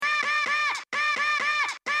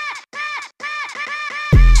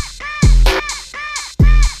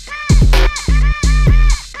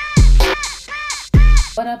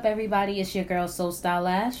up, everybody? It's your girl, Soul Style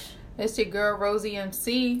Lash. It's your girl, Rosie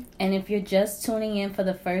MC. And if you're just tuning in for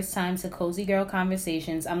the first time to Cozy Girl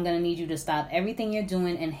Conversations, I'm going to need you to stop everything you're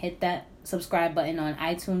doing and hit that subscribe button on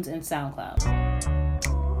iTunes and SoundCloud.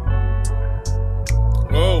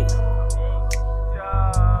 Whoa.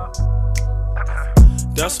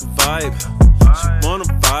 That's a vibe. She wanna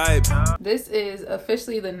vibe. This is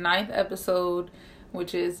officially the 9th episode,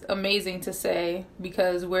 which is amazing to say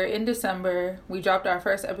because we're in December. We dropped our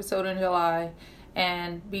first episode in July.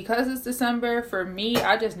 And because it's December, for me,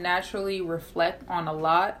 I just naturally reflect on a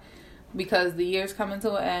lot because the year's coming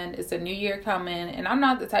to an end. It's a new year coming. And I'm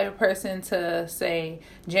not the type of person to say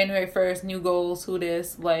January 1st, new goals, who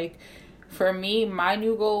this. Like, for me, my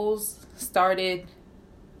new goals started,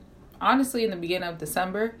 honestly, in the beginning of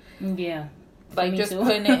December. Yeah. Like, just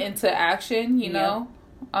putting it into action, you know?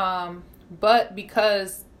 But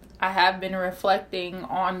because I have been reflecting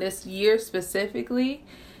on this year specifically,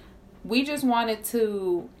 we just wanted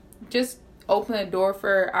to just open the door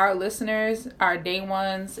for our listeners, our day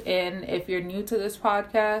ones, and if you're new to this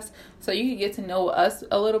podcast, so you can get to know us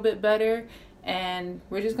a little bit better, and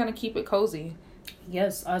we're just going to keep it cozy.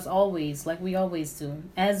 Yes, as always, like we always do,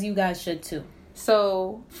 as you guys should too.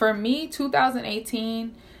 So, for me,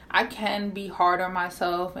 2018, I can be hard on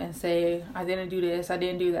myself and say, I didn't do this, I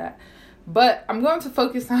didn't do that. But I'm going to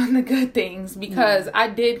focus on the good things because I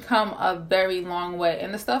did come a very long way.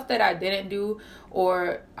 And the stuff that I didn't do,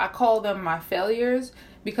 or I call them my failures,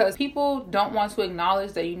 because people don't want to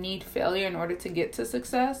acknowledge that you need failure in order to get to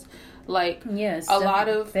success. Like, yes, a lot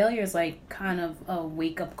of failure is like kind of a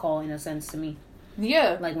wake-up call in a sense to me.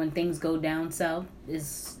 Yeah. Like when things go down south,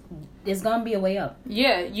 it's gonna be a way up.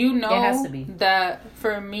 Yeah, you know, it has to be. That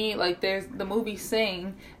for me, like, there's the movie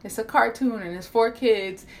Sing. It's a cartoon and it's for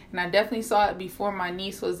kids, and I definitely saw it before my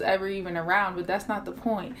niece was ever even around, but that's not the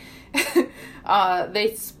point.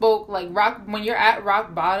 They spoke like when you're at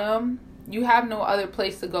rock bottom, you have no other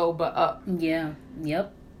place to go but up. Yeah.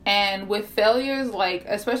 Yep. And with failures, like,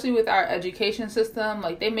 especially with our education system,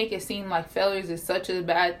 like, they make it seem like failures is such a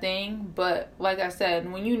bad thing. But like I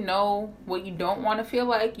said, when you know what you don't want to feel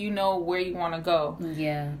like, you know where you want to go.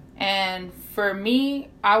 Yeah. And for me,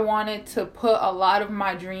 I wanted to put a lot of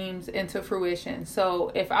my dreams into fruition.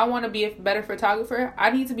 So if I want to be a better photographer, I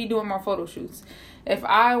need to be doing more photo shoots. If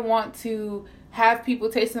I want to have people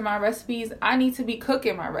tasting my recipes, I need to be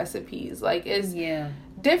cooking my recipes. Like, it's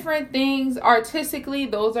different things artistically.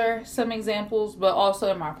 Those are some examples, but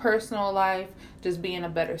also in my personal life, just being a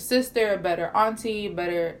better sister, a better auntie,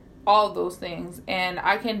 better all those things. And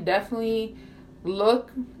I can definitely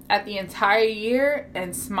look at the entire year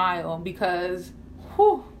and smile because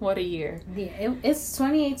whew, what a year. Yeah, it's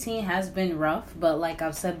 2018 has been rough, but like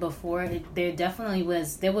I've said before, there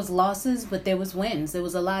was losses, but there was wins. There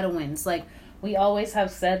was a lot of wins. Like we always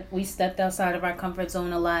have said, we stepped outside of our comfort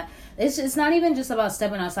zone a lot. It's not even just about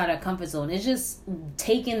stepping outside our comfort zone. It's just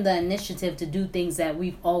taking the initiative to do things that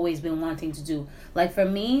we've always been wanting to do. Like for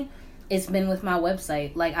me, it's been with my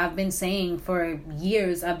website. Like I've been saying for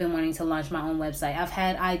years, I've been wanting to launch my own website. I've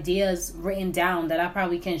had ideas written down that I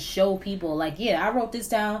probably can show people. Like, yeah, I wrote this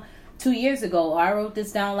down 2 years ago, or I wrote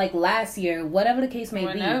this down like last year, whatever the case may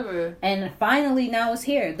be. And finally, now it's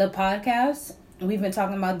here. The podcast. We've been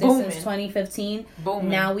talking about this since 2015.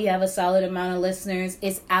 Now we have a solid amount of listeners.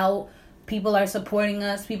 It's out. People are supporting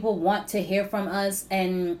us. People want to hear from us.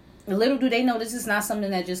 And little do they know this is not something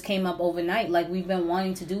that just came up overnight. Like, we've been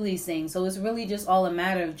wanting to do these things. So it's really just all a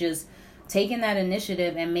matter of just taking that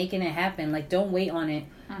initiative and making it happen. Like, don't wait on it.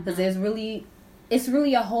 Because it's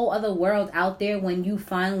really a whole other world out there when you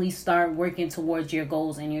finally start working towards your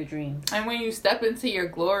goals and your dreams. And when you step into your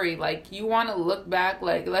glory, like, you want to look back,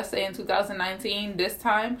 like, let's say in 2019, this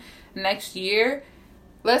time, next year,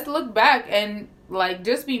 let's look back and, like,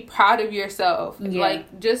 just be proud of yourself. Yeah.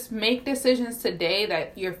 Like, just make decisions today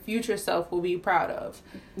that your future self will be proud of.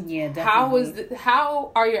 Yeah, definitely.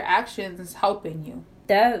 How are your actions helping you?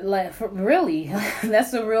 That, like, really,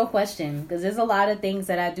 that's a real question. Because there's a lot of things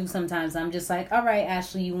that I do sometimes. I'm just like, all right,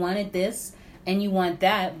 Ashley, you wanted this and you want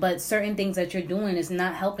that. But certain things that you're doing is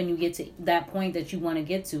not helping you get to that point that you want to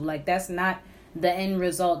get to. Like, that's not the end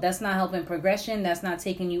result. That's not helping progression. That's not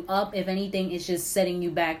taking you up. If anything, it's just setting you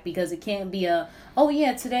back, because it can't be oh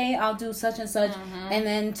yeah, today I'll do such and such, and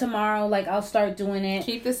then tomorrow, like, I'll start doing it.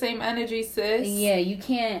 Keep the same energy, sis. Yeah, you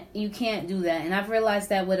can't do that. And I've realized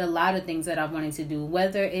that with a lot of things that I've wanted to do,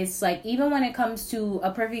 whether it's like, even when it comes to,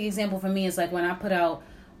 a perfect example for me is like when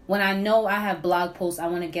I know I have blog posts I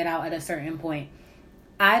want to get out at a certain point.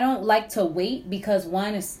 I don't like to wait because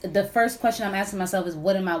one is the first question I'm asking myself is,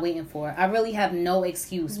 what am I waiting for? I really have no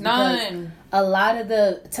excuse. None. A lot of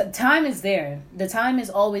the time is there. The time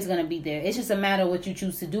is always going to be there. It's just a matter of what you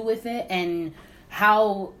choose to do with it and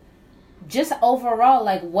how, just overall,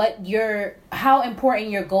 like how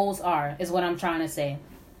important your goals are is what I'm trying to say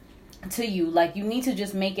to you. Like, you need to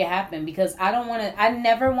just make it happen, because I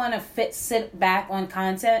never want to sit back on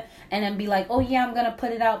content and then be like, oh yeah, I'm gonna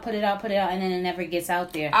put it out, and then it never gets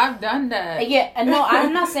out there. I've done that. Yeah, no,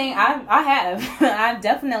 I'm not saying I have. I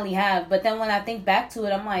definitely have, but then when I think back to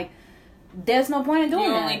it, I'm like, there's no point in doing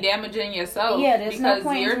that. You're only damaging yourself. Yeah, there's no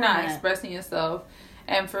point in you're doing not that. expressing yourself.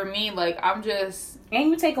 And for me, like, I'm just... And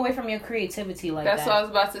you take away from your creativity like That's that. what I was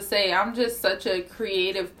about to say. I'm just such a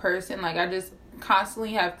creative person. Like, I just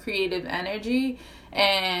constantly have creative energy.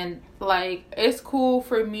 And, like, it's cool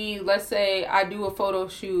for me. Let's say I do a photo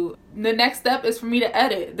shoot. The next step is for me to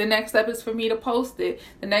edit. The next step is for me to post it.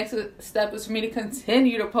 The next step is for me to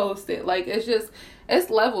continue to post it. Like, it's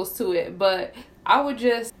levels to it. But I would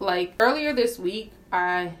just, like, earlier this week,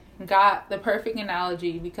 I got the perfect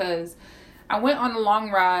analogy, because I went on a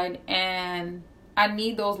long ride, and I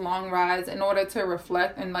need those long rides in order to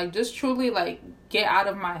reflect and, like, just truly, like, get out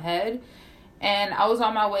of my head. And I was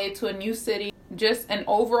on my way to a new city, just an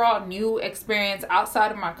overall new experience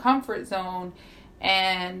outside of my comfort zone.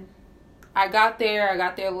 And I got there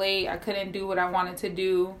late. I couldn't do what I wanted to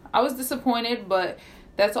do. I was disappointed, but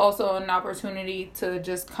that's also an opportunity to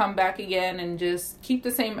just come back again and just keep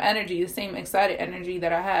the same energy, the same excited energy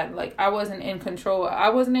that I had. Like, I wasn't in control. I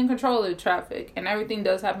wasn't in control of the traffic, and everything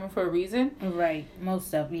does happen for a reason. Right. Most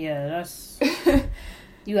stuff. Yeah, that's...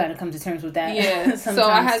 You got to come to terms with that. Yeah. So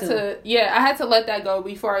I had to let that go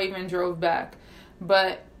before I even drove back.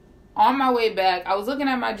 But on my way back, I was looking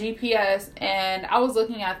at my GPS, and I was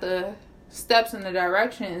looking at the steps and the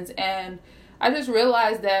directions, and I just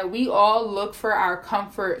realized that we all look for our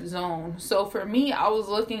comfort zone. So for me, I was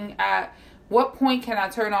looking at what point can I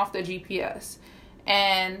turn off the GPS?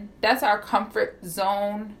 And that's our comfort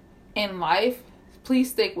zone in life.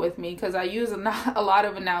 Please stick with me, because I use a lot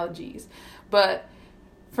of analogies. But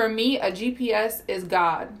for me, a GPS is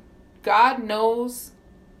God. God knows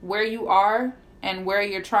where you are and where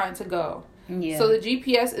you're trying to go. Yeah. So the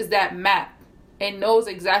GPS is that map. It knows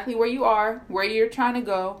exactly where you are, where you're trying to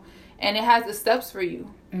go, and it has the steps for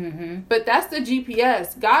you. Mm-hmm. But that's the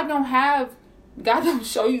GPS. God don't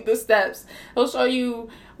show you the steps. He'll show you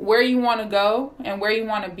where you want to go and where you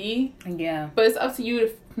want to be. Yeah. But it's up to you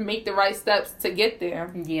to make the right steps to get there.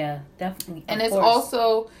 Yeah, definitely. And it's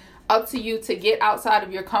also up to you to get outside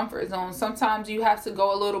of your comfort zone. Sometimes you have to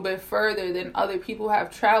go a little bit further than other people have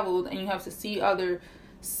traveled, and you have to see other,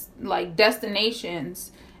 like,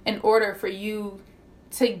 destinations in order for you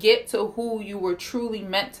to get to who you were truly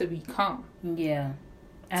meant to become. Yeah.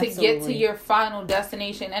 Absolutely. To get to your final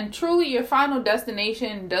destination. And truly, your final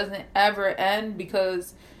destination doesn't ever end,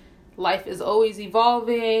 because life is always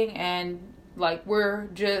evolving, and, like, we're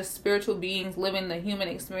just spiritual beings living the human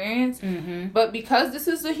experience. Mm-hmm. But because this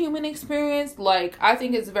is the human experience, like, I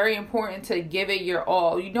think it's very important to give it your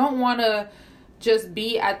all. You don't want to just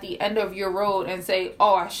be at the end of your road and say,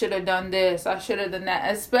 oh, I should have done this, I should have done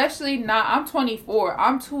that. Especially not, I'm 24.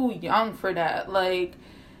 I'm too young for that. Like,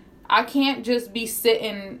 I can't just be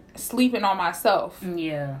sleeping on myself.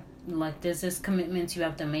 Yeah. Like, there's this commitments you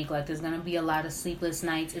have to make. Like, there's gonna be a lot of sleepless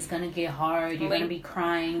nights. It's gonna get hard. You're gonna be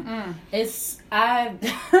crying. I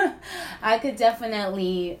could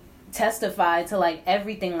definitely testify to, like,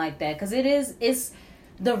 everything like that, because it's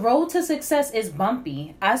the road to success is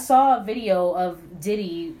bumpy. I saw a video of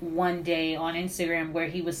Diddy one day on Instagram where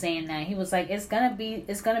he was saying that. He was like, it's gonna be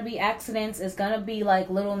accidents. It's gonna be,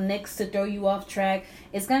 like, little nicks to throw you off track.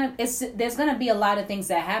 There's gonna be a lot of things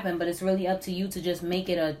that happen, but it's really up to you to just make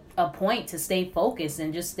it a point to stay focused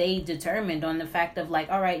and just stay determined on the fact of,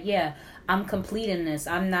 like, all right, yeah, I'm completing this.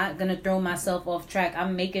 I'm not gonna throw myself off track.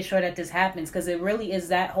 I'm making sure that this happens, because it really is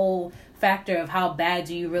that whole factor of how bad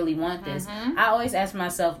do you really want this. Mm-hmm. I always ask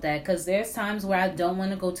myself that, because there's times where I don't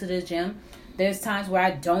want to go to the gym. There's times where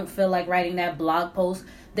I don't feel like writing that blog post.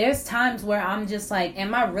 There's times where I'm just like,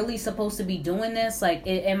 am I really supposed to be doing this? Like,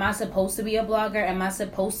 am I supposed to be a blogger? Am I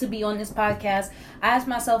supposed to be on this podcast? I ask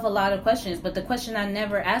myself a lot of questions, but the question I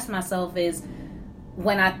never ask myself is,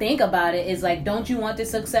 when I think about it, is like, don't you want the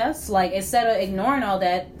success? Like, instead of ignoring all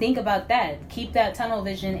that, think about that. Keep that tunnel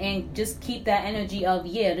vision and just keep that energy of,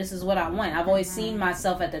 yeah, this is what I want. I've always seen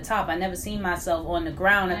myself at the top. I never seen myself on the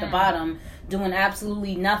ground at the bottom doing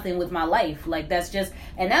absolutely nothing with my life. Like, that's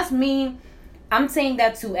me. I'm saying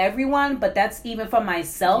that to everyone, but that's even for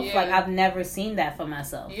myself. Yeah. Like, I've never seen that for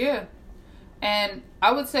myself. Yeah. And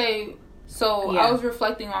I would say So Yeah. I was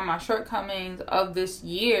reflecting on my shortcomings of this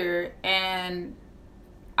year, and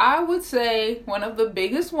I would say one of the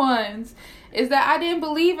biggest ones is that I didn't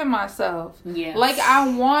believe in myself. Yeah. Like, I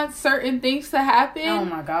want certain things to happen. Oh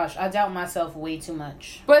my gosh, I doubt myself way too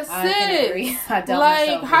much. But I can agree. sis, I doubt like,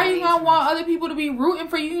 myself how way you gonna too want much. other people to be rooting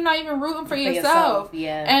for you? You're not even rooting for For yourself.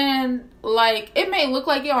 Yeah. And, like, it may look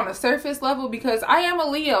like it on a surface level because I am a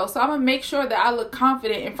Leo, so I'm gonna make sure that I look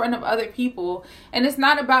confident in front of other people. And it's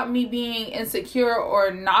not about me being insecure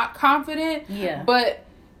or not confident. Yeah. But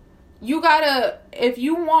you gotta, if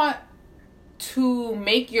you want to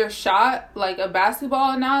make your shot, like a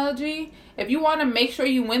basketball analogy, if you want to make sure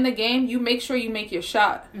you win the game, you make sure you make your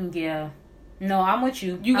shot. Yeah. No, I'm with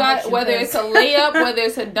you. You I'm got, with you, whether 'cause- it's a layup, whether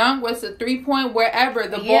it's a dunk, whether it's a 3-point, wherever,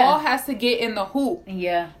 the Yeah. ball has to get in the hoop.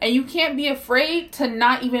 Yeah. And you can't be afraid to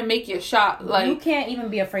not even make your shot. Like, you can't even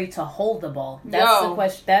be afraid to hold the ball. That's the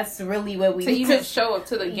question. That's really what we to need even show up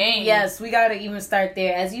to the game. Yes, we gotta even start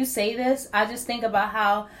there. As you say this, I just think about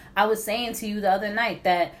how I was saying to you the other night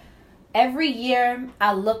that every year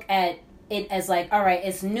I look at it as like, all right,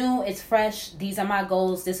 it's new, it's fresh, these are my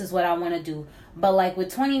goals, this is what I want to do. But like with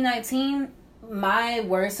 2019, my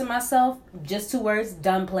words to myself, just 2 words,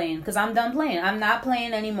 done playing. Because I'm done playing. I'm not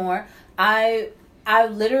playing anymore. I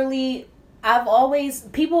literally,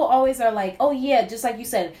 people always are like, oh yeah, just like you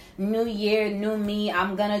said, new year, new me,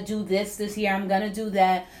 I'm gonna do this year, I'm gonna do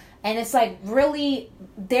that. And it's like, really,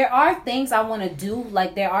 there are things I want to do.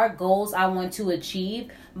 Like, there are goals I want to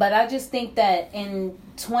achieve. But I just think that in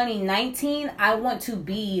 2019, I want to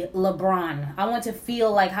be LeBron. I want to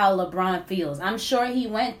feel like how LeBron feels. I'm sure he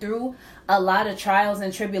went through a lot of trials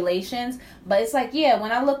and tribulations. But it's like, yeah,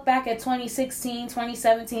 when I look back at 2016,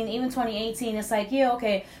 2017, even 2018, it's like, yeah,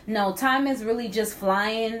 okay, no, time is really just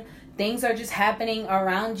flying. Things are just happening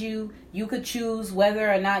around you. You could choose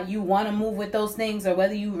whether or not you want to move with those things or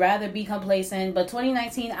whether you rather be complacent. But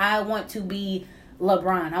 2019, I want to be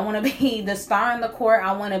LeBron. I want to be the star on the court.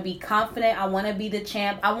 I want to be confident. I want to be the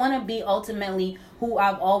champ. I want to be ultimately who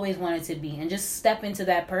I've always wanted to be and just step into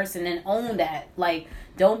that person and own that. Like,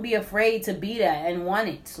 don't be afraid to be that and want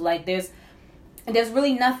it. Like, there's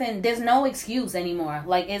really nothing, there's no excuse anymore.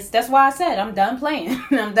 Like, that's why I said I'm done playing.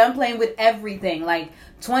 I'm done playing with everything. Like,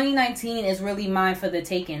 2019 is really mine for the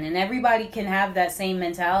taking, and everybody can have that same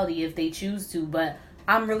mentality if they choose to, but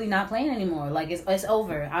I'm really not playing anymore. Like, it's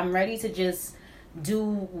over. I'm ready to just do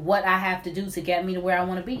what I have to do to get me to where I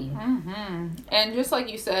want to be. Mm-hmm. And just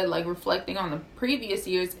like you said, like, reflecting on the previous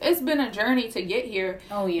years, it's been a journey to get here.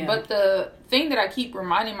 Oh yeah. But the thing that I keep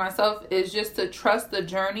reminding myself is just to trust the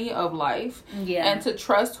journey of life. Yeah. And to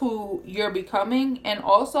trust who you're becoming. And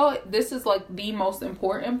also, this is like the most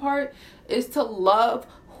important part, is to love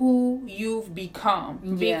who you've become.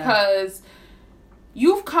 Yeah. Because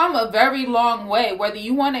you've come a very long way, whether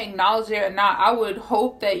you want to acknowledge it or not. I would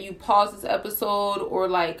hope that you pause this episode or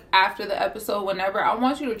like after the episode, whenever. I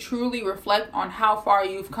want you to truly reflect on how far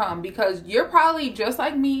you've come, because you're probably just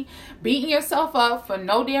like me, beating yourself up for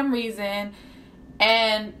no damn reason,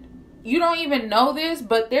 and you don't even know this,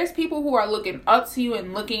 but there's people who are looking up to you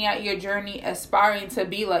and looking at your journey, aspiring to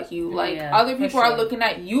be like you. Like, Yeah, other for people are sure. looking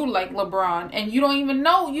at you like LeBron, and you don't even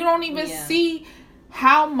know. You don't even Yeah. see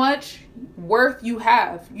how much worth you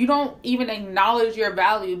have. You don't even acknowledge your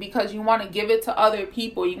value because you want to give it to other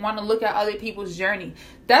people. You want to look at other people's journey.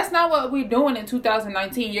 That's not what we're doing in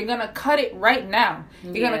 2019. You're going to cut it right now.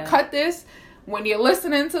 You're going Yeah. to cut this when you're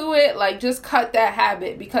listening to it. Like, just cut that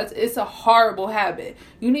habit, because it's a horrible habit.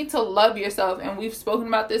 You need to love yourself. And we've spoken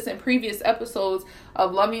about this in previous episodes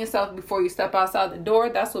of loving yourself before you step outside the door.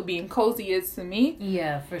 That's what being cozy is to me.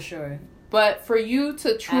 Yeah, for sure. But for you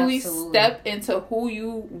to truly Absolutely. step into who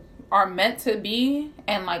you are meant to be,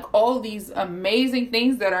 and like all these amazing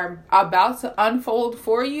things that are about to unfold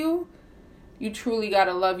for you, you truly got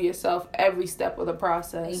to love yourself every step of the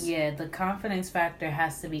process. Yeah, the confidence factor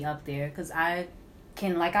has to be up there, because I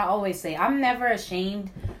can, like I always say, I'm never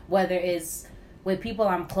ashamed, whether it's with people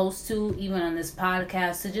I'm close to, even on this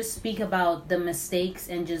podcast, to just speak about the mistakes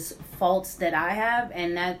and just faults that I have,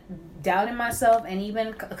 and that doubt in myself and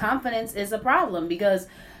even confidence is a problem, because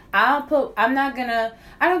I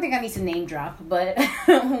don't think I need to name drop, but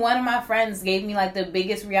one of my friends gave me like the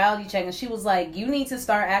biggest reality check, and she was like, you need to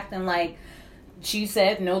start acting like, she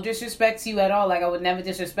said, no disrespect to you at all, like I would never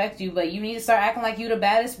disrespect you, but you need to start acting like you the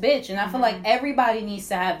baddest bitch. And I feel like everybody needs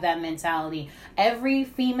to have that mentality. Every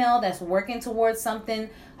female that's working towards something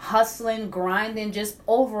hustling, grinding, just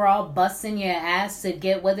overall busting your ass to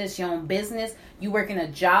get, whether it's your own business, you work in a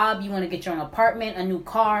job, you want to get your own apartment, a new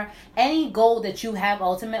car, any goal that you have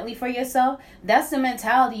ultimately for yourself, that's the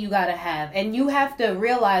mentality you got to have. And you have to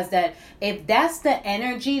realize that if that's the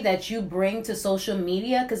energy that you bring to social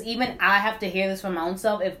media, because even I have to hear this from my own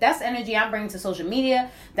self, if that's energy I'm bringing to social media,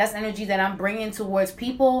 that's energy that I'm bringing towards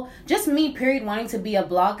people, just me, period, wanting to be a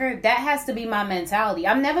blogger, that has to be my mentality.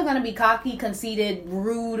 I'm never going to be cocky, conceited,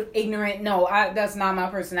 rude, ignorant. No, that's not my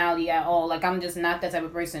personality at all. Like, I'm just not that type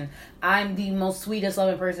of person. I'm the most sweetest,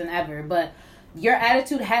 loving person ever. But your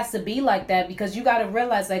attitude has to be like that, because you got to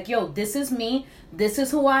realize, like, yo, this is me. This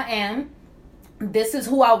is who I am. This is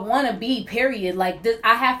who I want to be, period. Like, this,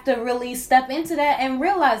 I have to really step into that and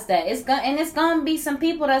realize that it's gonna be some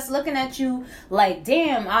people that's looking at you like,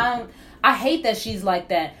 damn, I hate that she's like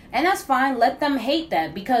that. And that's fine. Let them hate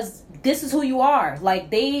that, because this is who you are. Like,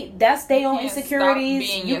 that's their own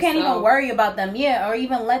insecurities. You can't even worry about them, or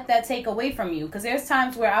even let that take away from you. Because there's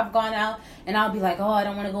times where I've gone out and I'll be like, oh, I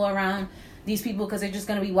don't want to go around these people because they're just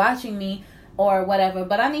going to be watching me or whatever.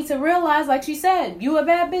 But I need to realize, like she said, you a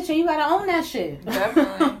bad bitch and you got to own that shit.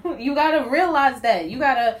 Definitely. You got to realize that. You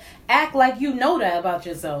got to act like you know that about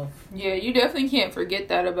yourself. Yeah, you definitely can't forget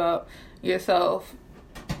that about yourself.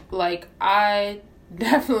 Like, I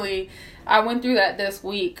went through that this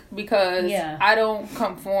week, because I don't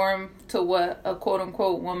conform to what a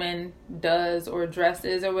quote-unquote woman does or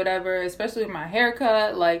dresses or whatever, especially with my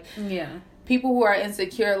haircut. Like, people who are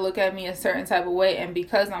insecure look at me a certain type of way, and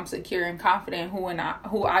because I'm secure and confident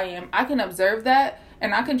who I am, I can observe that,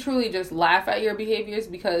 and I can truly just laugh at your behaviors,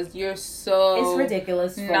 because you're so... It's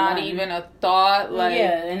ridiculous. Not even a thought. Like,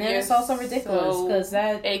 and then it's also ridiculous, because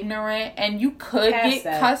that... ignorant, and you could get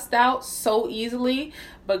cussed out so easily,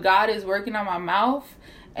 but God is working on my mouth,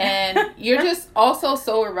 and you're just also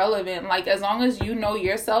so irrelevant. Like, as long as you know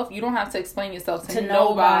yourself, you don't have to explain yourself to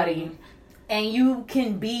nobody. And you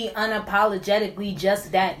can be unapologetically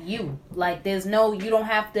just that you. Like, you don't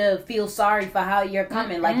have to feel sorry for how you're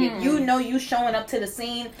coming. Like, if you know you showing up to the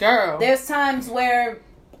scene. Girl. There's times where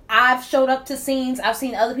I've showed up to scenes. I've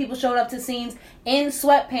seen other people showed up to scenes in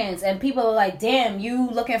sweatpants. And people are like, damn, you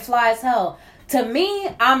looking fly as hell. To me,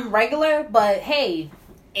 I'm regular. But, hey,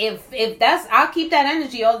 if that's, I'll keep that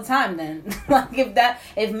energy all the time then. Like,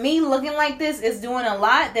 if me looking like this is doing a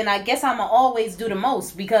lot, then I guess I'ma always do the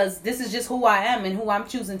most, because this is just who I am and who I'm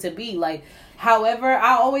choosing to be. Like, however,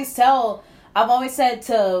 I've always said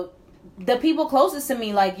to the people closest to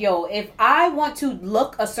me, like, yo, if I want to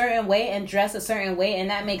look a certain way and dress a certain way,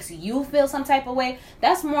 and that makes you feel some type of way,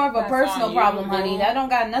 that's more of a personal problem, honey. That don't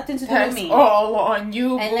got nothing to do with me. That's all on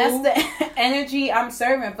you, and that's the energy I'm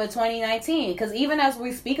serving for 2019. Because even as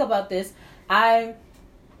we speak about this, I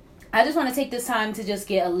just want to take this time to just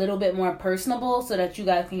get a little bit more personable, so that you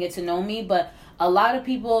guys can get to know me. But a lot of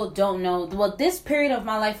people don't know. Well, this period of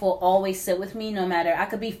my life will always sit with me, no matter. I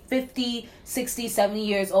could be 50, 60, 70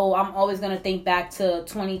 years old. I'm always going to think back to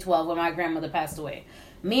 2012 when my grandmother passed away.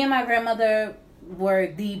 Me and my grandmother were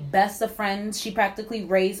the best of friends. She practically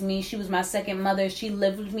raised me. She was my second mother. She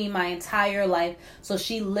lived with me my entire life. So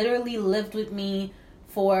she literally lived with me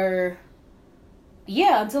for,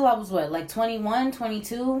 until I was 21,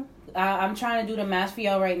 22. I'm trying to do the math for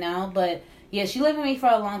y'all right now, but... yeah, she lived with me for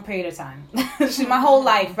a long period of time. My whole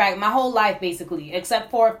life, right? My whole life, basically.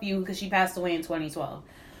 Except for a few, because she passed away in 2012.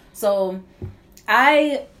 So,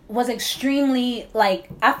 I was extremely,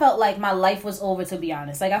 I felt like my life was over, to be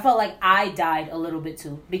honest. Like, I felt like I died a little bit,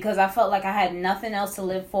 too. Because I felt like I had nothing else to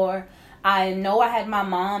live for. I know I had my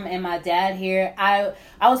mom and my dad here. I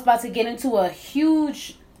was about to get into a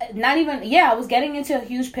huge... I was getting into a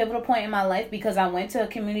huge pivotal point in my life, because I went to a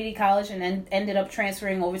community college and then ended up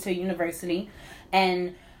transferring over to a university,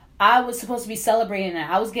 and I was supposed to be celebrating that.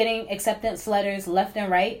 I was getting acceptance letters left and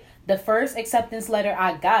right. The first acceptance letter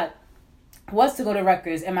I got was to go to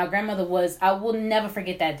Rutgers, and my grandmother I will never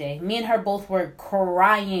forget that day. Me and her both were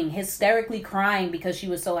crying, hysterically crying, because she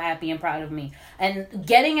was so happy and proud of me. And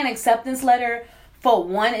getting an acceptance letter, for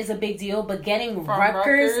one, is a big deal, but getting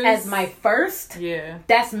Rutgers as my first,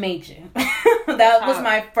 that's major. That was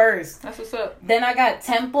my first. That's what's up. Then I got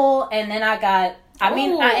Temple, and then I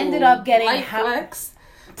ended up getting flex.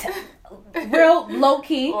 Real low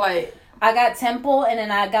key. Like, I got Temple, and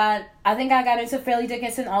then I think I got into Fairleigh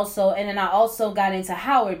Dickinson also, and then I also got into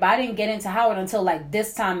Howard, but I didn't get into Howard until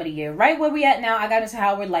this time of the year. Right where we at now, I got into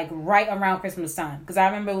Howard right around Christmas time, because I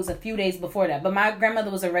remember it was a few days before that, but my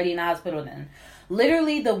grandmother was already in the hospital then.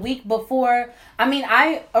 literally the week before. I mean,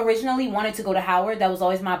 I originally wanted to go to Howard. That was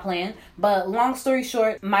always my plan. But long story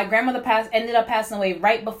short, my grandmother ended up passing away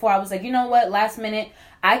right before. I was like, you know what? Last minute,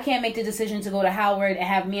 I can't make the decision to go to Howard and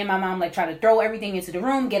have me and my mom like try to throw everything into the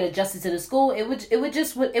room, get adjusted to the school. It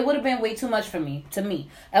would have been way too much for me,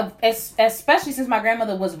 especially since my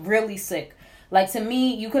grandmother was really sick. Like, to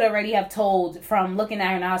me, you could already have told from looking at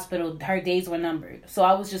her in the hospital, her days were numbered. So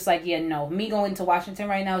I was just like, yeah, no, me going to Washington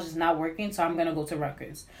right now is just not working. So I'm going to go to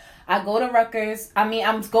Rutgers. I'm going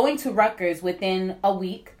to Rutgers within a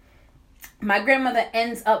week. My grandmother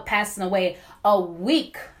ends up passing away a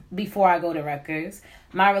week before I go to Rutgers.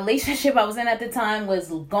 My relationship I was in at the time was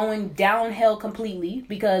going downhill completely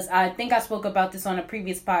because I think I spoke about this on a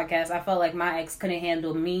previous podcast. I felt like my ex couldn't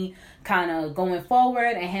handle me kind of going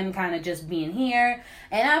forward and him kind of just being here.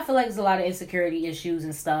 And I feel like there's a lot of insecurity issues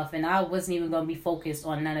and stuff. And I wasn't even going to be focused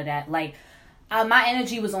on none of that. Like, my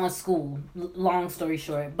energy was on school, long story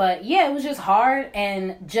short. But yeah, it was just hard.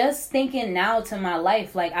 And just thinking now to my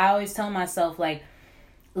life, like, I always tell myself, like,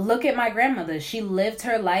 look at my grandmother. She lived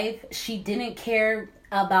her life. She didn't care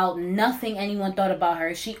about nothing anyone thought about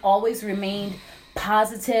her. She always remained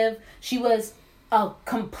positive. She was a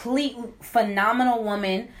complete phenomenal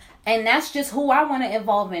woman. And that's just who I want to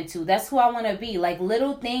evolve into. That's who I want to be. Like,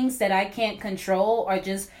 little things that I can't control or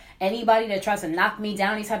just anybody that tries to knock me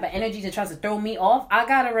down, these type of energy that tries to throw me off. I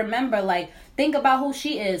got to remember, like, think about who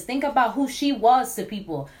she is. Think about who she was to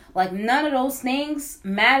people. Like, none of those things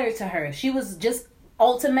matter to her. She was just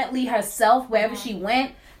ultimately herself wherever she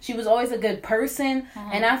went. She was always a good person.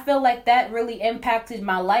 And I feel like that really impacted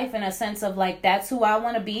my life in a sense of, like, that's who I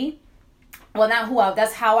want to be. Well,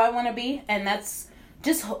 that's how I want to be. And that's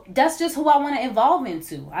just who I want to evolve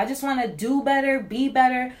into. I just want to do better, be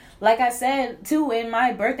better. Like I said, too, in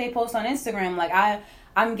my birthday post on Instagram, like,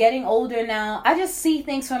 I'm getting older now. I just see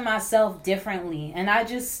things for myself differently. And I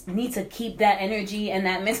just need to keep that energy and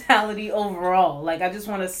that mentality overall. Like, I just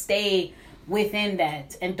want to stay within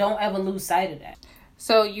that and don't ever lose sight of that.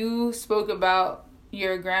 So you spoke about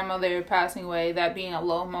your grandmother passing away, that being a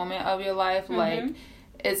low moment of your life. Like,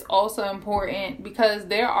 it's also important because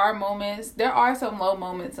there are some low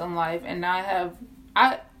moments in life. And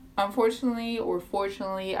unfortunately or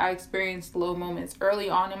fortunately, I experienced low moments early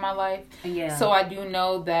on in my life. Yeah. So I do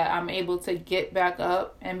know that I'm able to get back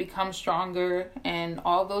up and become stronger and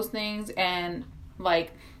all those things. And,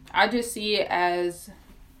 like, I just see it as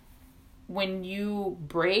when you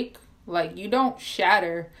break, like, you don't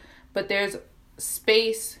shatter, but there's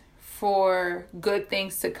space for good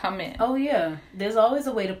things to come in. Oh, yeah. There's always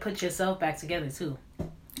a way to put yourself back together, too.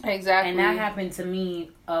 Exactly. And that happened to me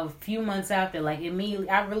a few months after. Like, immediately,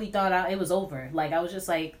 I really thought it was over. Like, I was just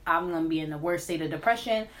like, I'm going to be in the worst state of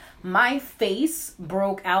depression. My face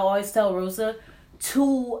broke out. I always tell Rosa,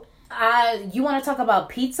 you want to talk about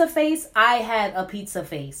pizza face? I had a pizza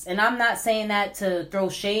face. And I'm not saying that to throw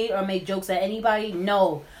shade or make jokes at anybody.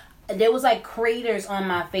 No. There was, like, craters on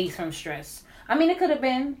my face from stress. I mean, it could have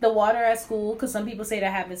been the water at school, because some people say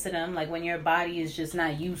that happens to them. Like, when your body is just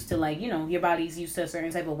not used to, like, you know, your body's used to a certain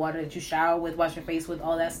type of water that you shower with, wash your face with,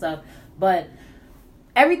 all that stuff. But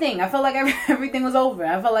everything, I felt like everything was over.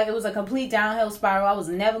 I felt like it was a complete downhill spiral. I was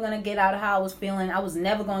never going to get out of how I was feeling. I was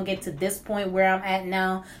never going to get to this point where I'm at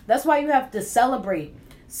now. That's why you have to celebrate.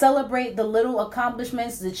 Celebrate the little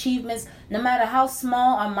accomplishments, the achievements. No matter how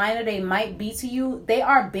small or minor they might be to you, they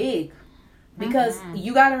are big. Because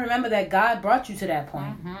you got to remember that God brought you to that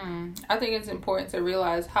point. I think it's important to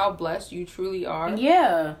realize how blessed you truly are.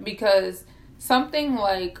 Yeah. Because something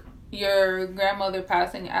like your grandmother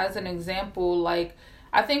passing as an example, like,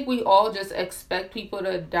 I think we all just expect people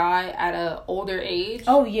to die at an older age.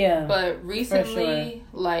 Oh, yeah. But recently,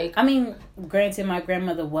 sure. like... I mean, granted, my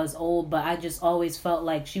grandmother was old, but I just always felt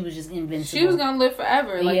like she was just invincible. She was going to live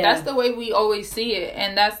forever. Like, that's the way we always see it.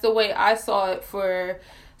 And that's the way I saw it for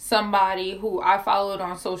somebody who I followed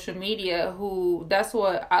on social media, who, that's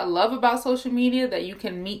what I love about social media, that you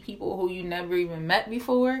can meet people who you never even met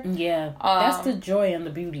before. Yeah. That's the joy and the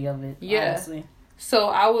beauty of it, honestly. So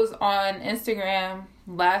I was on Instagram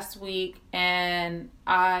last week and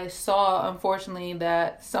I saw, unfortunately,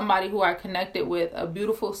 that somebody who I connected with, a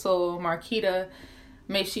beautiful soul, Marquita,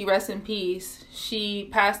 may she rest in peace, she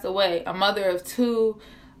passed away. A mother of two.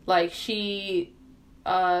 Like, she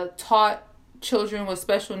taught children with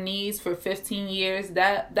special needs for 15 years.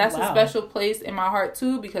 That's a special place in my heart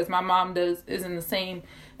too, because my mom is in the same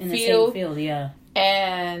field. Yeah.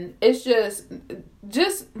 And it's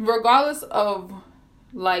just regardless of,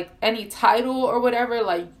 like, any title or whatever,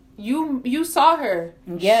 like, you saw her.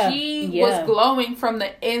 Yeah, She was glowing from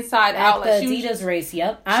the inside out. At like the Adidas race,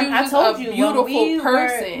 yep. She was I told a you, beautiful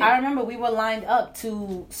person. I remember we were lined up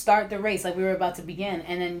to start the race, like we were about to begin,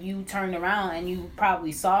 and then you turned around and you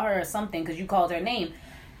probably saw her or something because you called her name.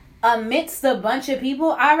 Amidst a bunch of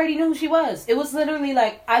people, I already knew who she was. It was literally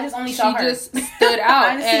like I just only saw her. She just stood out.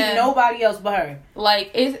 I didn't see nobody else but her.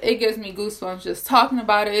 Like it gives me goosebumps just talking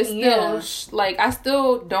about it. It's still like I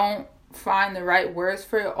still don't find the right words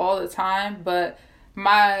for it all the time, but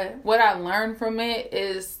what I learned from it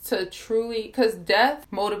is to truly, because death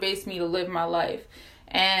motivates me to live my life.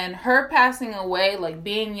 And her passing away, like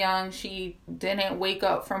being young, she didn't wake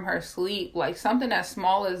up from her sleep, like something as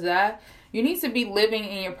small as that. You need to be living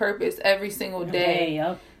in your purpose every single day.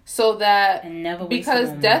 Yep. So that, and never because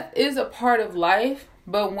death is a part of life,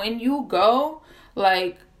 but when you go,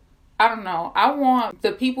 like, I don't know, I want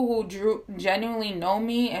the people who genuinely know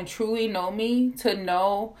me and truly know me to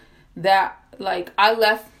know that, like, I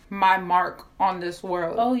left my mark on this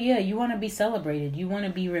world. Oh, yeah, you want to be celebrated. You want to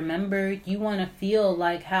be remembered. You want to feel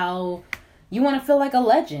like you want to feel like a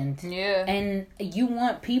legend. Yeah. And you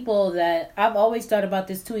want people that, I've always thought about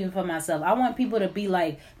this too, even for myself. I want people to be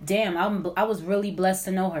like, damn, I was really blessed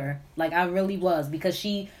to know her. Like, I really was, because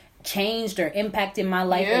she changed or impacted my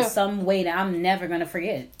life in some way that I'm never going to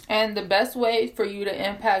forget. And the best way for you to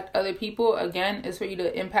impact other people, again, is for you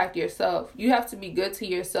to impact yourself. You have to be good to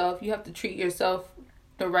yourself. You have to treat yourself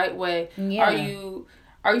the right way. Yeah.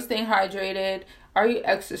 Are you staying hydrated? Are you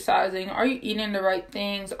exercising? Are you eating the right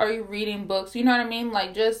things? Are you reading books? You know what I mean?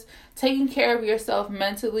 Like, just taking care of yourself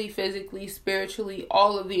mentally, physically, spiritually,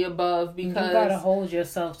 all of the above. Because you gotta hold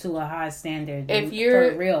yourself to a high standard. If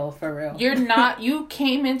you're for real, you're not. You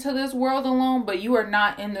came into this world alone, but you are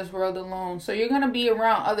not in this world alone. So you're gonna be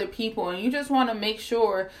around other people, and you just want to make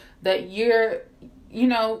sure that you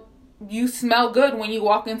smell good when you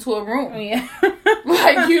walk into a room. Yeah.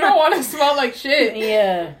 Like, you don't want to smell like shit.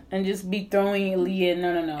 Yeah. And just be throwing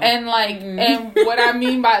no. And, like, and what I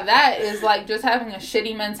mean by that is, like, just having a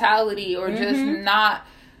shitty mentality or just not,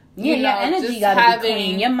 your energy gotta be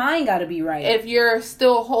clean. Your mind gotta be right. If you're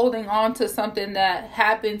still holding on to something that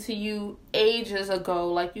happened to you ages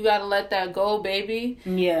ago, like, you gotta let that go, baby.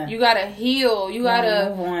 Yeah. You gotta heal. You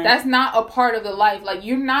gotta, that's not a part of the life. Like,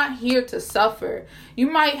 you're not here to suffer. You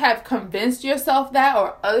might have convinced yourself that,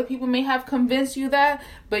 or other people may have convinced you that,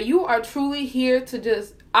 but you are truly here to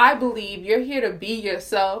just, I believe you're here to be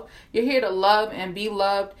yourself. You're here to love and be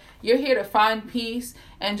loved. You're here to find peace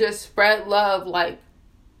and just spread love. Like,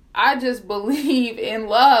 I just believe in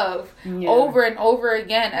love over and over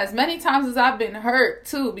again, as many times as I've been hurt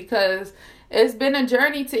too, because it's been a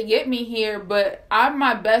journey to get me here, but I'm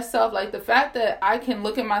my best self. Like, the fact that I can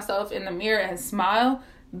look at myself in the mirror and smile,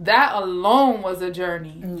 that alone was a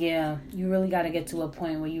journey. Yeah, you really got to get to a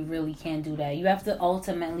point where you really can do that. You have to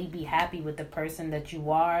ultimately be happy with the person that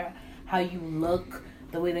you are, how you look,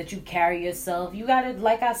 the way that you carry yourself. You gotta,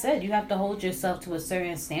 like I said, you have to hold yourself to a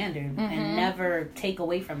certain standard and never take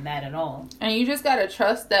away from that at all. And you just gotta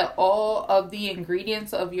trust that all of the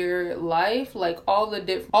ingredients of your life, like all the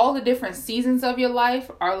different seasons of your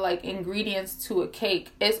life, are like ingredients to a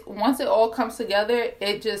cake. It's once it all comes together,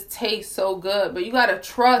 it just tastes so good. But you gotta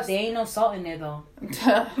trust. There ain't no salt in there though.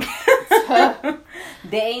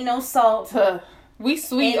 There ain't no salt. We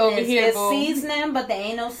sweet over here, boo. There's seasoning, but there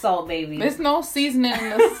ain't no salt, baby. There's no seasoning in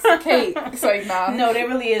this cake. It's like, nah. No, there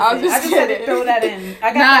really isn't. I just had to throw that in.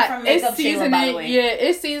 I got that from Makeup Shayla, by the way. Yeah,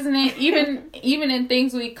 it's seasoning. Even in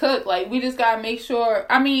things we cook, like, we just gotta make sure.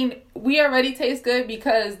 I mean, we already taste good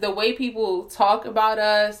because the way people talk about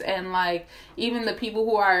us, and, like, even the people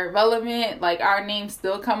who are irrelevant, like, our names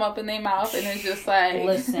still come up in their mouth, and it's just like,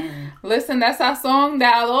 listen, that's our song,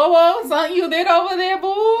 that Lobo, something you did over there,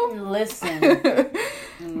 boo.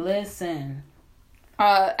 Listen.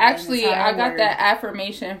 Actually, I got that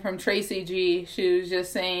affirmation from Tracy G. She was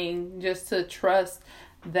just saying, just to trust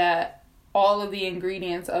that all of the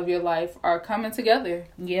ingredients of your life are coming together.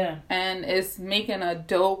 Yeah. And it's making a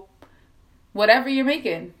dope, whatever you're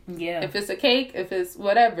making. Yeah. If it's a cake, if it's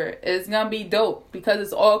whatever, it's gonna be dope because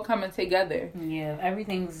it's all coming together. Yeah.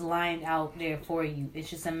 Everything's lined out there for you. It's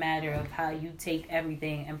just a matter of how you take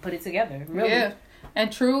everything and put it together. Really. Yeah.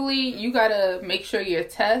 And truly, you gotta make sure your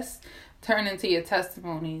tests turn into your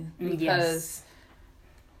testimony. Because,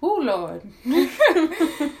 oh Lord.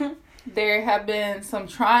 There have been some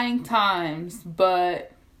trying times,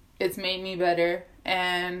 but it's made me better.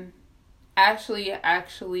 And actually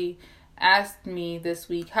asked me this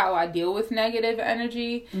week how I deal with negative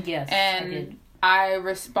energy. Yes. And I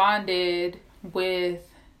responded with,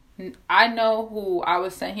 I know who I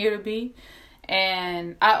was sent here to be.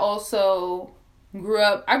 And I also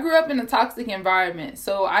I grew up in a toxic environment,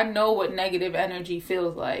 so I know what negative energy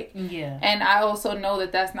feels like. Yeah. And I also know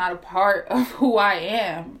that that's not a part of who I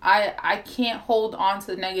am. I can't hold on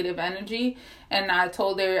to negative energy, and I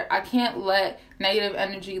told her I can't let negative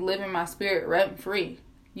energy live in my spirit rent free.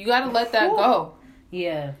 You got to let that go.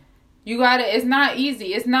 Yeah. You got to, it's not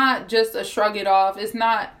easy. It's not just a shrug it off. It's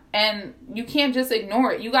not, and you can't just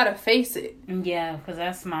ignore it. You got to face it. Yeah, because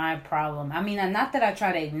that's my problem. I mean, not that I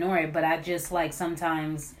try to ignore it, but I just, like,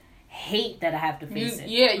 sometimes hate that I have to face it.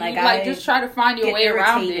 Yeah, like, you, like, just try to find your way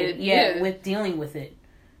around it. Yeah, with dealing with it.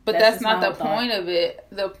 But that's not the point of it.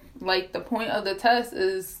 The point of the test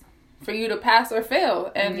is for you to pass or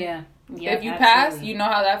fail. And if you pass, you know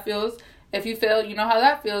how that feels. If you fail, you know how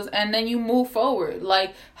that feels, and then you move forward.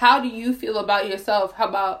 Like, how do you feel about yourself? How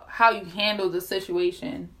about how you handle the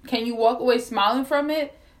situation? Can you walk away smiling from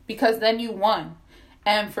it? Because then you won.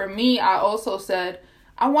 And for me, I also said,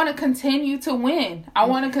 I want to continue to win. I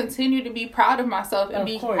want to continue to be proud of myself and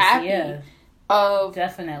be happy of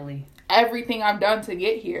definitely everything I've done to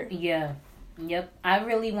get here. Yeah. Yep. I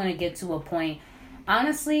really want to get to a point.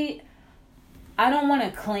 Honestly, I don't want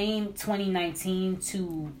to claim 2019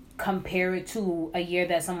 to compare it to a year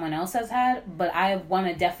that someone else has had, but I want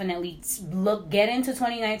to definitely get into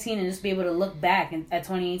 2019 and just be able to look back at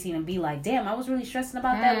 2018 and be like, damn, I was really stressing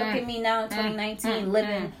about that. Look at me now in 2019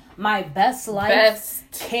 living my best life,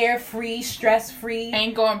 carefree, stress-free,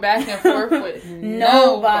 ain't going back and forth with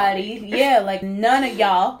nobody. Yeah, like none of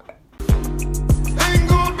y'all. Ain't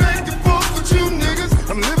going back and forth with you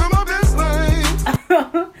niggas. I'm living my best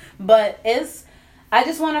life. But I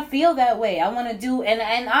just want to feel that way. I want to do,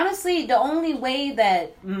 and honestly, the only way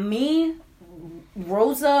that me,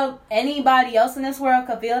 Rosa, anybody else in this world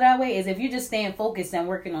could feel that way is if you're just staying focused and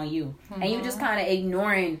working on you. Mm-hmm. And you just kind of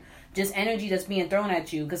ignoring just energy that's being thrown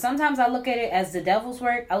at you. Because sometimes I look at it as the devil's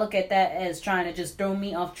work. I look at that as trying to just throw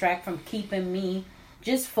me off track from keeping me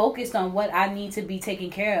just focused on what I need to be taken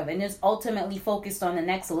care of. And just ultimately focused on the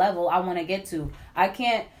next level I want to get to. I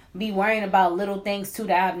can't be worrying about little things too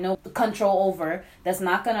that I have no control over, that's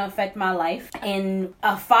not going to affect my life in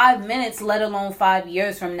 5 minutes, let alone 5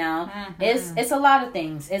 years from now. Mm-hmm. It's a lot of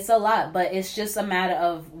things. It's a lot, but it's just a matter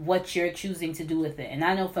of what you're choosing to do with it. And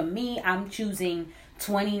I know for me, I'm choosing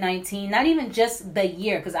 2019, not even just the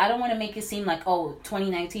year, because I don't want to make it seem like, oh,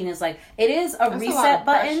 2019 is like, it is a reset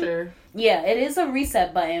button. Pressure. Yeah, it is a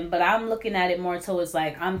reset button, but I'm looking at it more towards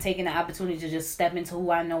like I'm taking the opportunity to just step into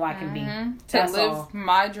who I know I can be. To live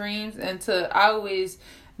my dreams and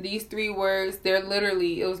these 3 words, they're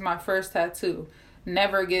literally, it was my first tattoo.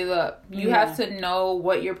 Never give up. You have to know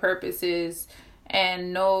what your purpose is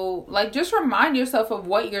and know, like, just remind yourself of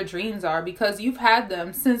what your dreams are because you've had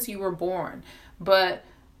them since you were born. But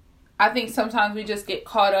I think sometimes we just get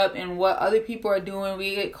caught up in what other people are doing.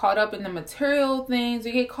 We get caught up in the material things.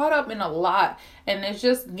 We get caught up in a lot. And it's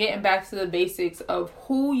just getting back to the basics of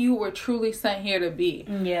who you were truly sent here to be.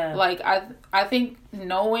 Yeah. Like, I think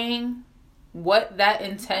knowing what that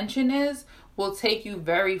intention is will take you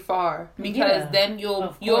very far. Because then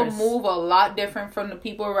you'll move a lot different from the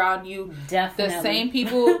people around you. Definitely. The same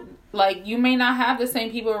people... Like, you may not have the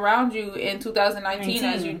same people around you in 2019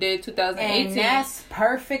 as you did 2018. And that's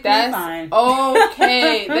perfectly fine.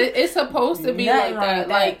 Okay. It's supposed to be like that.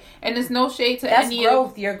 Like, and there's no shade to any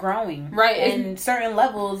growth. You're growing. Right. And certain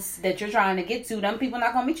levels that you're trying to get to, them people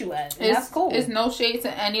not going to meet you at. And that's cool. It's no shade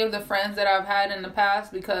to any of the friends that I've had in the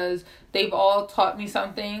past because they've all taught me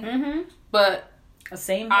something. Mm-hmm. But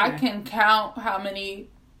same here. I can count how many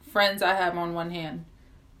friends I have on one hand.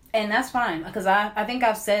 And that's fine, because I think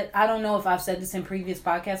I've said, I don't know if I've said this in previous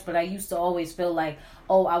podcasts, but I used to always feel like,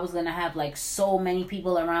 oh, I was going to have, like, so many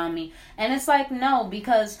people around me. And it's like, no,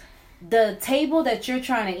 because the table that you're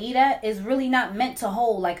trying to eat at is really not meant to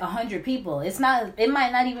hold, like, 100 people. It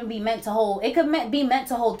might not even be meant to hold, it could be meant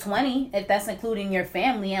to hold 20, if that's including your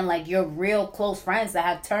family and, like, your real close friends that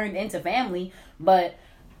have turned into family, but...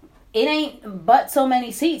 It ain't but so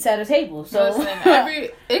many seats at a table. So listen,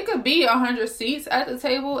 it could be 100 seats at the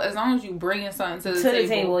table as long as you bringing something to the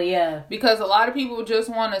table. Yeah. Because a lot of people just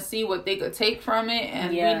want to see what they could take from it,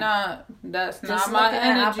 and that's just not my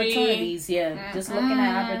energy. Opportunities, just looking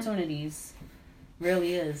at opportunities,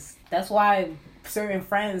 really is. That's why certain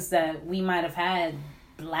friends that we might have had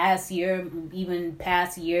last year, even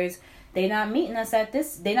past years. They're not meeting us at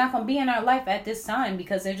this. They're not gonna be in our life at this time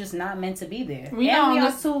because they're just not meant to be there. We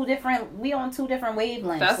on two different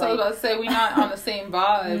wavelengths. That's what I was about to say. We not on the same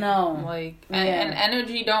vibe. No, and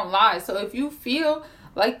energy don't lie. So if you feel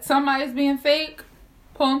like somebody's being fake,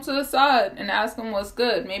 pull them to the side and ask them what's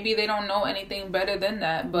good. Maybe they don't know anything better than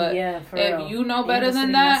that. But if you know better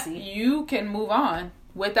than that, you can move on.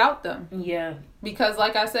 without them. Yeah. Because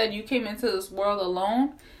like I said, you came into this world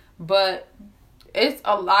alone, but it's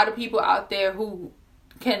a lot of people out there who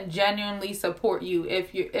can genuinely support you.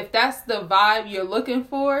 If that's the vibe you're looking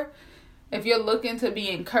for, if you're looking to be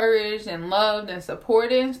encouraged and loved and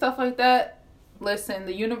supported and stuff like that, listen,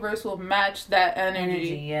 the universe will match that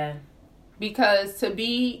energy. Yeah. Because to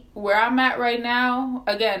be where I'm at right now,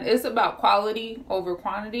 again, it's about quality over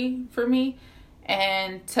quantity for me.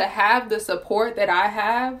 And to have the support that I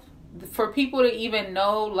have, for people to even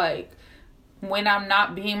know, like, when I'm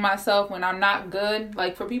not being myself, when I'm not good,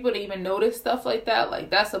 like, for people to even notice stuff like that, like,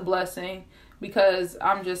 that's a blessing. Because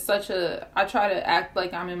I'm just I try to act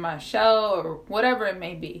like I'm in my shell or whatever it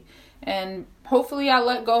may be. And hopefully I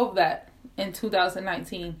let go of that in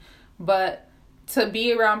 2019. But to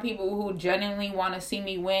be around people who genuinely want to see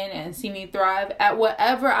me win and see me thrive at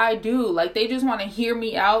whatever I do. Like, they just want to hear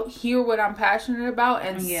me out, hear what I'm passionate about,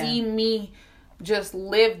 and see me just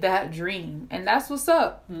live that dream. And that's what's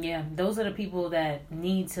up. Yeah, those are the people that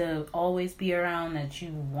need to always be around, that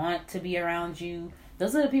you want to be around you.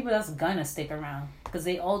 Those are the people that's gonna stick around because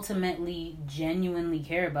they ultimately genuinely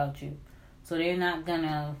care about you. So they're not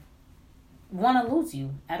gonna want to lose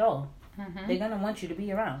you at all. Mm-hmm. They're gonna want you to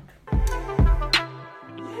be around.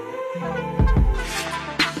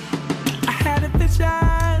 I had a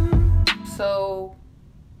vision. So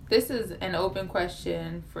this is an open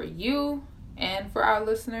question for you and for our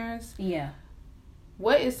listeners. Yeah.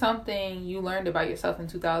 What is something you learned about yourself in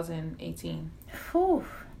 2018? Whew.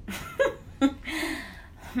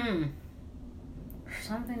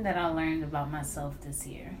 Something that I learned about myself this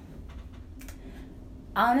year.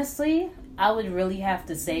 Honestly, I would really have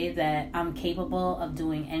to say that I'm capable of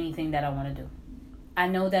doing anything that I want to do. I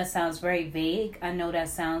know that sounds very vague. I know that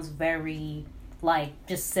sounds very, like,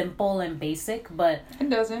 just simple and basic, but it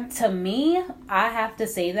doesn't. To me, I have to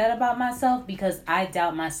say that about myself because I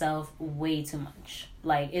doubt myself way too much.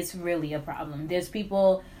 Like, it's really a problem. There's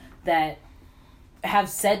people that have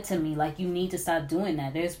said to me, like, you need to stop doing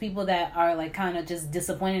that. There's people that are, like, kind of just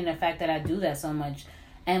disappointed in the fact that I do that so much.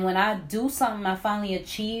 And when I do something, I finally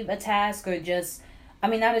achieve a task or just,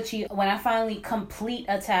 not achieve, when I finally complete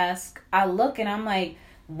a task, I look and I'm like,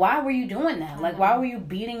 why were you doing that? Mm-hmm. Like, why were you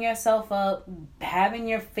beating yourself up, having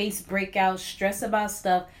your face break out, stress about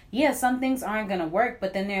stuff? Yeah, some things aren't going to work,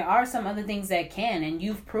 but then there are some other things that can, and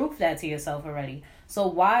you've proved that to yourself already. So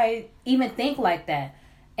why even think like that?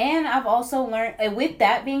 And I've also learned, and with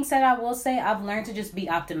that being said, I will say I've learned to just be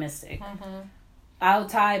optimistic. Mm-hmm. I'll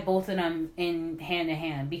tie both of them in hand in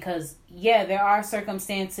hand because, yeah, there are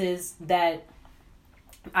circumstances that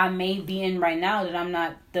I may be in right now that I'm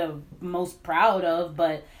not the most proud of,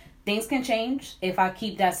 but things can change. If I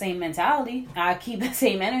keep that same mentality, I keep the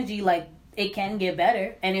same energy, like, it can get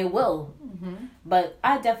better, and it will. Mm-hmm. But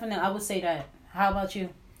I would say that. How about you?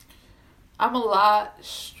 I'm a lot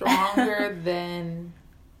stronger than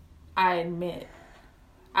I admit.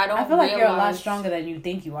 I feel like you're a lot stronger than you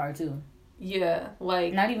think you are, too. Yeah,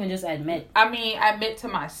 like... Not even just admit. I admit to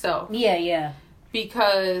myself. Yeah.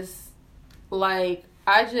 Because, like,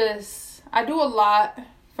 I do a lot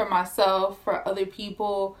for myself, for other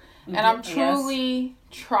people, and I'm truly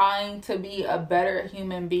trying to be a better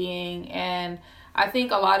human being, and I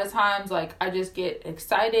think a lot of times, like, I just get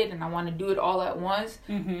excited and I want to do it all at once,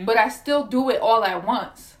 mm-hmm. but I still do it all at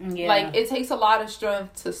once. Yeah. Like, it takes a lot of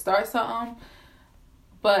strength to start something.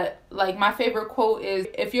 But, like, my favorite quote is,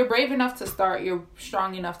 if you're brave enough to start, you're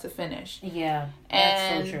strong enough to finish. Yeah,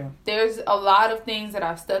 that's so true. There's a lot of things that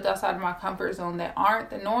I've stepped outside of my comfort zone that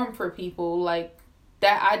aren't the norm for people. Like,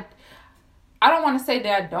 that I don't want to say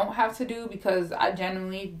that I don't have to do, because I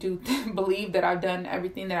genuinely do believe that I've done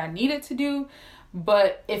everything that I needed to do.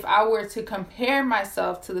 But if I were to compare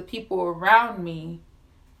myself to the people around me,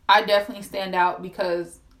 I definitely stand out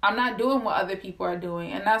because I'm not doing what other people are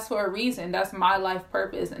doing. And that's for a reason. That's my life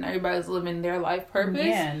purpose. And everybody's living their life purpose.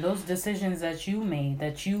 Yeah, and those decisions that you made,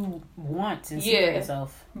 that you want to see for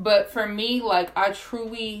yourself. But for me, like, I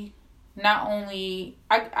truly not only...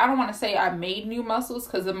 I don't want to say I made new muscles,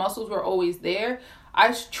 because the muscles were always there.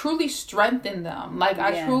 I truly strengthened them. Like,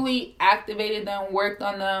 I truly activated them, worked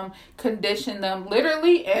on them, conditioned them.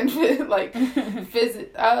 Literally and, like,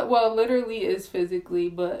 literally is physically,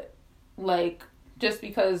 but, like... Just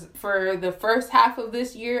because for the first half of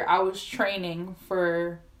this year, I was training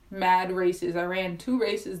for mad races. I ran 2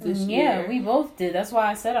 races this year. Yeah, we both did. That's why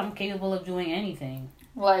I said I'm capable of doing anything.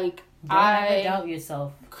 Like, Don't ever doubt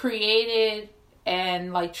yourself. Created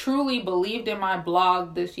and, like, truly believed in my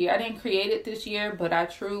blog this year. I didn't create it this year, but I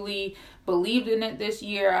truly believed in it this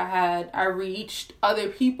year. I reached other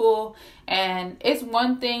people. And it's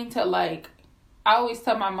one thing to, like, I always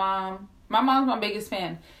tell my mom, My mom's my biggest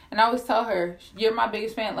fan. And I always tell her, you're my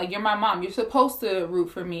biggest fan. Like, you're my mom. You're supposed to root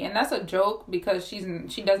for me. And that's a joke because she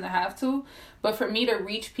doesn't have to. But for me to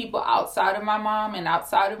reach people outside of my mom and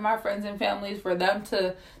outside of my friends and families, for them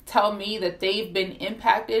to tell me that they've been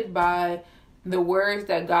impacted by the words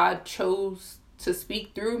that God chose to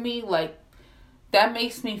speak through me, like, that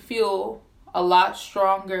makes me feel a lot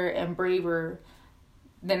stronger and braver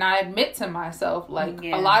than I admit to myself. Like,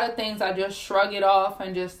 a lot of things I just shrug it off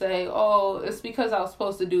and just say, oh, it's because I was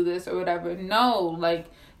supposed to do this or whatever. No, like,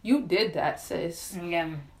 you did that, sis. Yeah.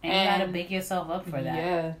 And you gotta big yourself up for that.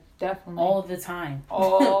 Yeah, definitely. All the time.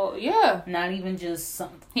 Yeah. Not even just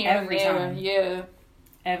every time. Yeah.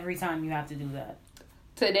 Every time you have to do that.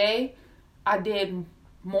 Today, I did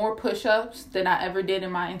more push-ups than I ever did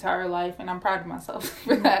in my entire life, and I'm proud of myself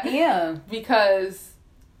for that. Yeah. Because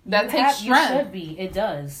that takes strength. You should be. It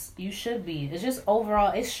does. You should be. It's just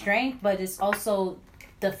overall, it's strength, but it's also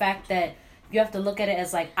the fact that you have to look at it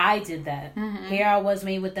as like, I did that. Mm-hmm. Here I was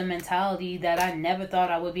made with the mentality that I never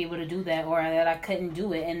thought I would be able to do that, or that I couldn't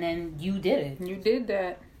do it, and then you did it. You did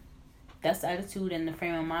that. That's the attitude and the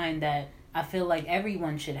frame of mind that I feel like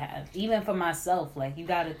everyone should have. Even for myself, like, you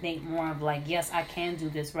got to think more of like, yes, I can do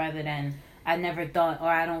this, rather than I never thought, or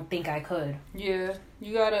I don't think I could. Yeah,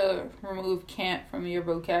 you got to remove can't from your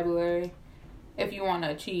vocabulary if you want to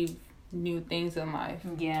achieve new things in life.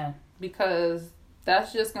 Yeah. Because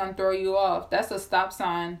that's just going to throw you off. That's a stop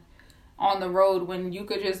sign on the road when you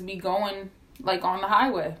could just be going, like, on the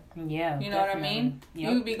highway. Yeah, you know what I mean? Yep.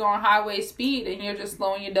 You could be going highway speed and you're just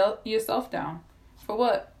slowing yourself down. For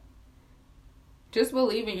what? Just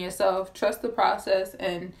believe in yourself, trust the process,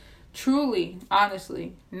 and truly,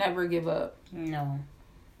 honestly, never give up. No.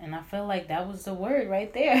 And I feel like that was the word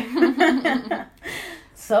right there.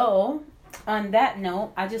 So, on that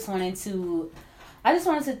note, I just wanted to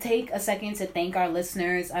take a second to thank our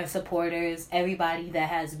listeners, our supporters, everybody that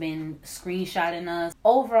has been screenshotting us.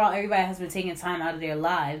 Overall, everybody has been taking time out of their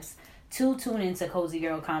lives to tune into Cozy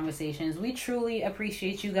Girl Conversations. We truly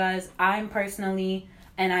appreciate you guys. I'm personally,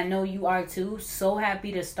 and I know you are too, so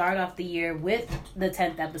happy to start off the year with the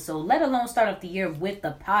 10th episode, let alone start off the year with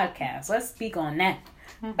the podcast. Let's speak on that.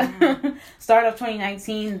 Mm-hmm. Start off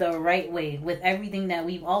 2019 the right way, with everything that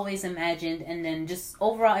we've always imagined, and then just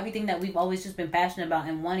overall everything that we've always just been passionate about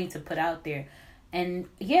and wanting to put out there. And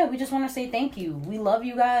yeah, we just want to say thank you. We love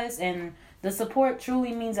you guys, and the support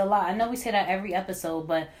truly means a lot. I know we say that every episode,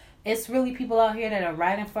 but it's really people out here that are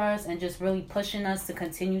riding for us and just really pushing us to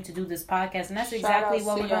continue to do this podcast. And that's exactly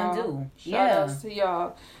what we're going to do. Shout outs to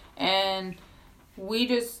y'all. And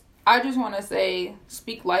I just want to say,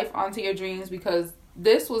 speak life onto your dreams, because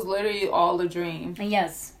this was literally all a dream.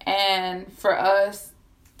 Yes. And for us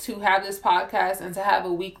to have this podcast and to have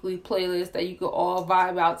a weekly playlist that you could all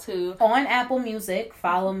vibe out to. On Apple Music,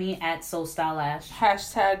 follow me at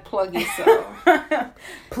SoStyleAsh. # plug yourself.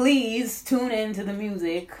 Please tune into the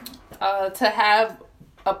music. To have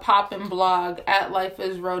a poppin' blog at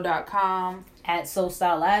lifeisrow.com. At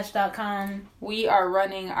SoStyleAsh.com. We are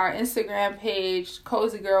running our Instagram page,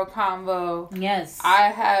 Cozy Girl Convo. Yes. I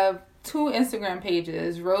have 2 Instagram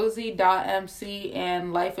pages, Rosie.mc and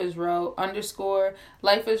 _. Life is Row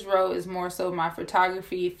is more so my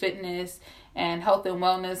photography, fitness, and health and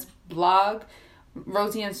wellness blog.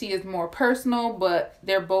 Rosie MC is more personal, but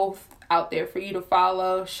they're both out there for you to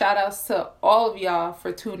follow. Shout outs to all of y'all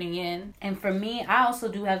for tuning in. And for me, I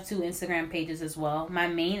also do have 2 Instagram pages as well. My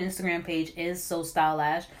main Instagram page is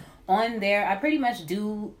SoStyleAsh. On there, I pretty much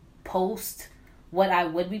do post what I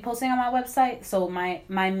would be posting on my website. So my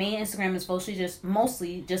main Instagram is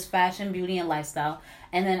mostly just fashion, beauty, and lifestyle.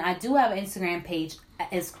 And then I do have an Instagram page,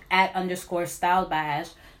 is at _styled by Ash.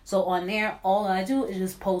 So on there, all I do is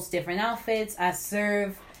just post different outfits. I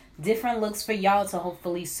serve different looks for y'all to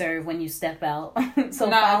hopefully serve when you step out. So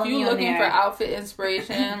now, if you're looking for outfit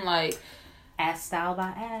inspiration, like at Style by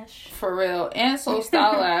Ash, for real, and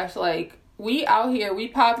SoStyleAsh, like, we out here, we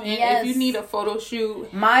pop in. Yes. If you need a photo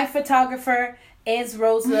shoot, my photographer is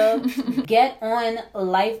Rosa. Get on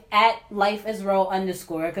life is Row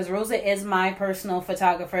 _ because Rosa is my personal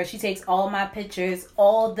photographer. She takes all my pictures,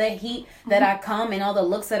 all the heat that I come and all the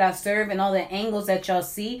looks that I serve and all the angles that y'all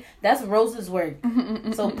see. That's Rosa's work.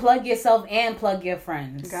 So plug yourself and plug your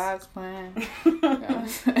friends. God's plan.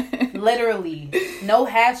 Literally. No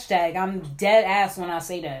hashtag. I'm dead ass when I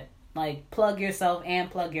say that. Like, plug yourself and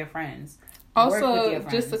plug your friends. Also,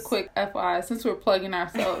 just a quick FYI, since we're plugging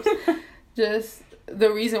ourselves, just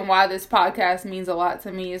the reason why this podcast means a lot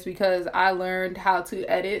to me is because I learned how to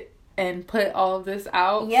edit and put all of this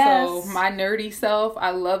out. Yes. So my nerdy self,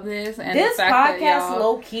 I love this. And This the fact podcast, that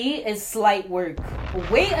low key, is slight work.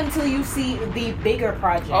 Wait until you see the bigger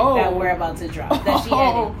project Oh. that we're about to drop. That she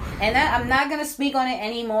Oh. edited. And that, I'm not going to speak on it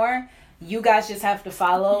anymore. You guys just have to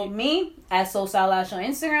follow me at SoSalash on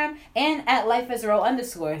Instagram and at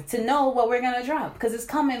LifeIsReal_ to know what we're going to drop. Because it's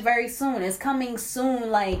coming very soon. It's coming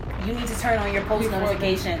soon. Like, you need to turn on your post Before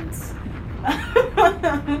notifications.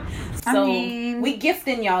 So, I mean, we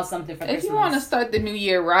gifting y'all something for if Christmas. you want to start the new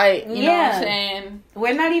year right, you know what I'm Yeah. saying?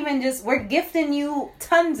 We're not even just, we're gifting you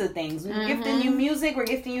tons of things. We're gifting you music, we're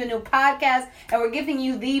gifting you a new podcast, and we're gifting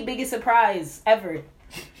you the biggest surprise ever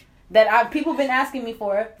that people been asking me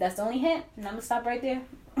for. That's the only hint, and I'm gonna stop right there.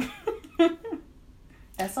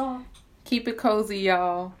 That's all. Keep it cozy,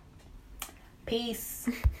 y'all. Peace.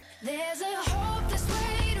 There's a hole